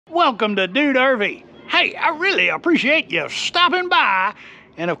welcome to Dude RV. Hey, I really appreciate you stopping by,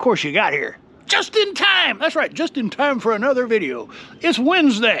 and of course you got here just in time. That's right, just in time for another video. It's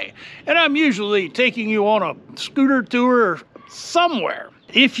Wednesday, and I'm usually taking you on a scooter tour somewhere.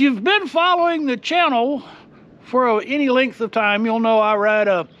 If you've been following the channel for any length of time, you'll know I ride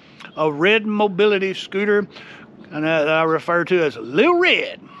a red mobility scooter, and I refer to as Lil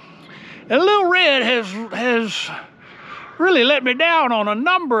Red. And Lil Red has really let me down on a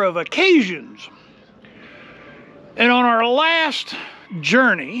number of occasions. And on our last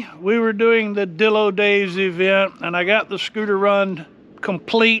journey, we were doing the Dillo Days event, and I got the scooter run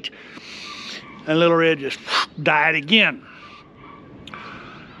complete, and Lil Red just died again.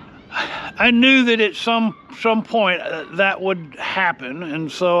 I knew that at some point that would happen,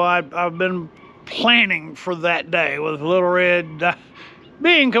 and so I've been planning for that day with Lil Red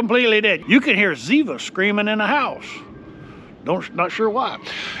being completely dead. You can hear Ziva screaming in the house. Not sure why.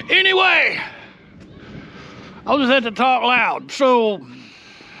 Anyway, I'll just have to talk loud. So,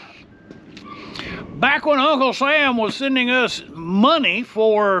 back when Uncle Sam was sending us money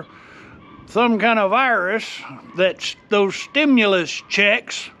for some kind of virus, those stimulus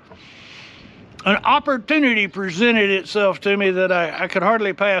checks, an opportunity presented itself to me that I could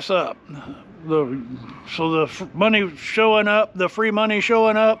hardly pass up. So the money showing up, the free money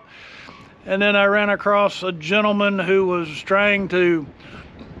showing up, and then I ran across a gentleman who was trying to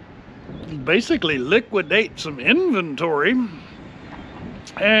basically liquidate some inventory,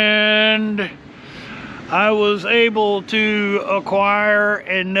 and I was able to acquire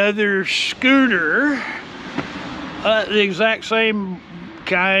another scooter, the exact same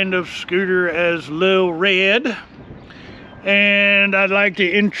kind of scooter as Lil Red, and I'd like to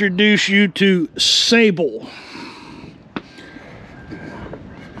introduce you to Sable.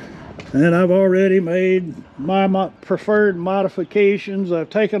 And I've already made my preferred modifications. I've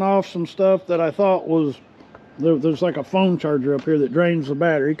taken off some stuff that I thought was, there's like a phone charger up here that drains the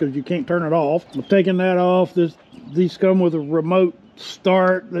battery because you can't turn it off. I've taken that off. These come with a remote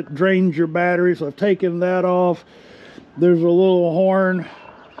start that drains your battery, so I've taken that off. There's a little horn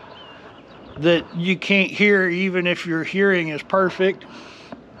that you can't hear even if your hearing is perfect.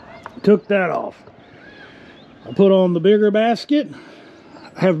 Took that off. I put on the bigger basket.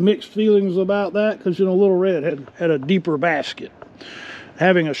 Have mixed feelings about that because, you know, Lil Red had a deeper basket.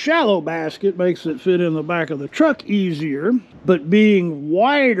 Having a shallow basket makes it fit in the back of the truck easier, but being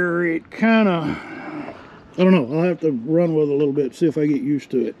wider, it kind of, I don't know, I'll have to run with it a little bit, see if I get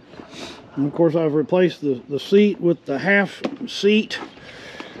used to it. And of course, I've replaced the seat with the half seat.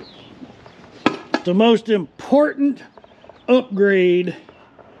 The most important upgrade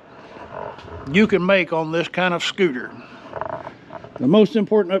you can make on this kind of scooter, the most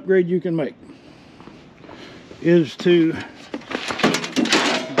important upgrade you can make, is to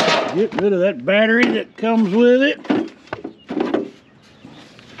get rid of that battery that comes with it.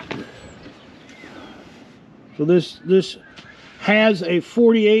 So this has a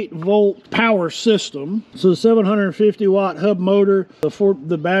 48 volt power system. So the 750 watt hub motor,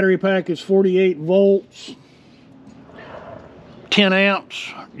 the battery pack is 48 volts, 10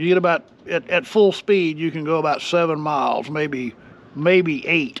 amps. You get about, at full speed, you can go about 7 miles, maybe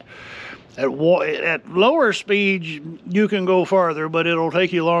 8. At lower speeds, you can go farther, but it'll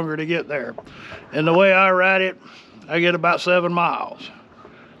take you longer to get there. And the way I ride it, I get about 7 miles,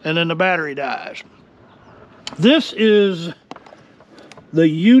 and then the battery dies. This is the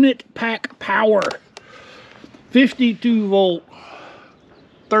unit pack power 52 volt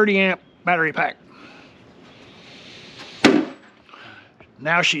 30 amp battery pack.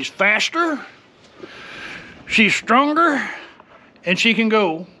 Now she's faster, she's stronger, and she can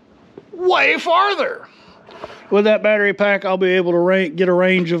go way farther. With that battery pack, I'll be able to get a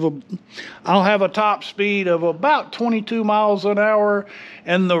range of I'll have a top speed of about 22 miles an hour,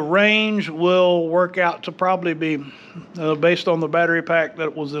 and the range will work out to probably be, based on the battery pack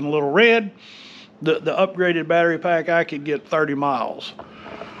that was in Lil Red, the upgraded battery pack, I could get 30 miles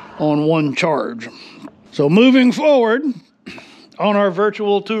on one charge. So moving forward on our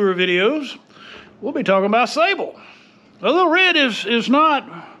virtual tour videos, we'll be talking about Sable. Well, Lil Red is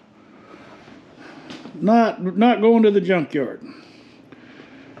not going to the junkyard.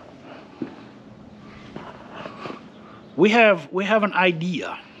 We have an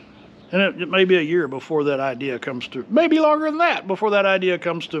idea, and it may be a year before that idea comes to, maybe longer than that, before that idea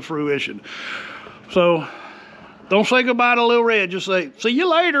comes to fruition. So don't say goodbye to Lil Red, just say see you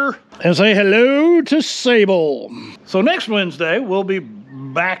later and say hello to Sable. So next Wednesday we'll be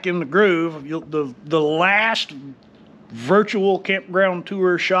back in the groove. The last virtual campground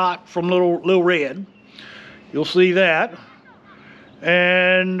tour shot from Lil Red. You'll see that.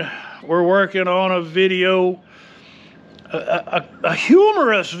 and we're working on a video, a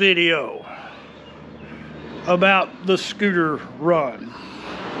humorous video about the scooter run.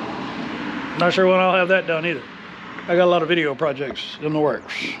 Not sure when I'll have that done either. I got a lot of video projects in the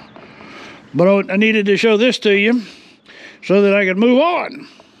works. But I needed to show this to you so that I could move on.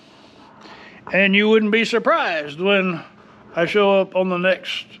 And you wouldn't be surprised when I show up on the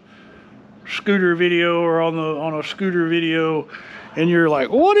next scooter video or on a scooter video and you're like,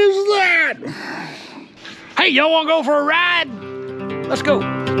 what is that? Hey, y'all wanna go for a ride? Let's go.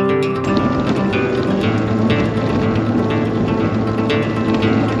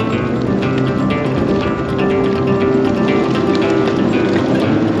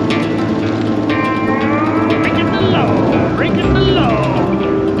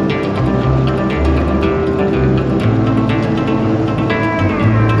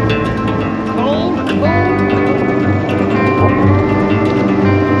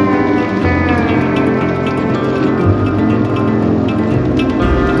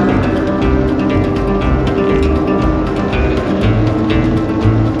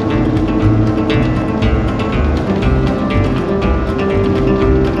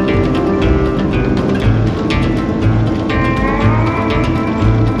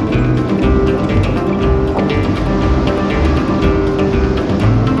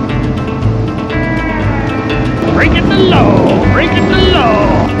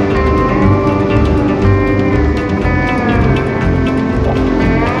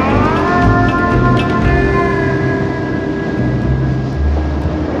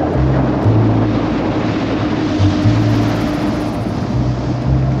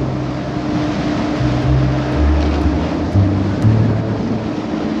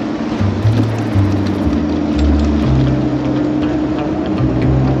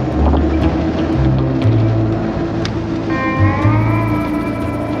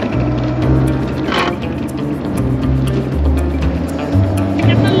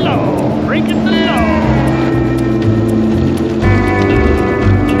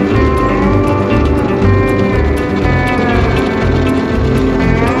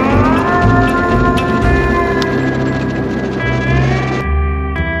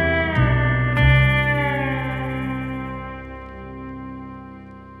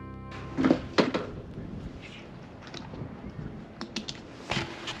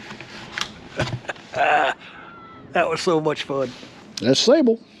 That was so much fun. That's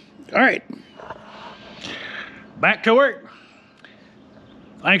Sable. All right. Back to work.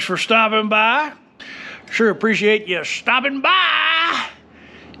 Thanks for stopping by. Sure appreciate you stopping by.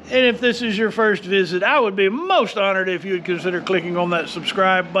 And if this is your first visit, I would be most honored if you would consider clicking on that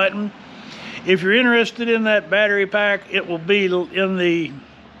subscribe button. If you're interested in that battery pack, it will be in the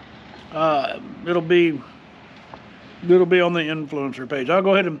it'll be on the influencer page. I'll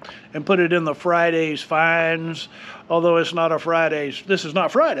go ahead and put it in the Friday's finds, although it's not a Friday's. This is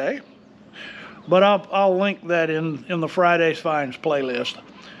not Friday, but I'll link that in the Friday's finds playlist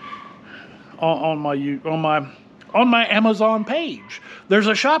on my Amazon page. There's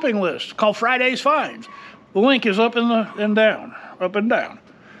a shopping list called Friday's Finds. The link is up and down.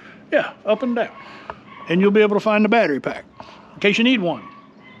 Yeah, up and down. And you'll be able to find the battery pack in case you need one.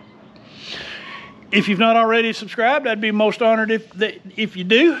 If you've not already subscribed, I'd be most honored if you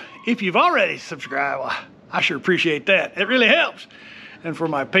do. If you've already subscribed, well, I sure appreciate that. It really helps. And for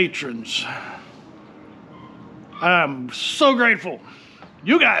my patrons, I'm so grateful.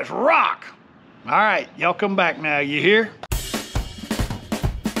 You guys rock. All right, y'all come back now, you hear?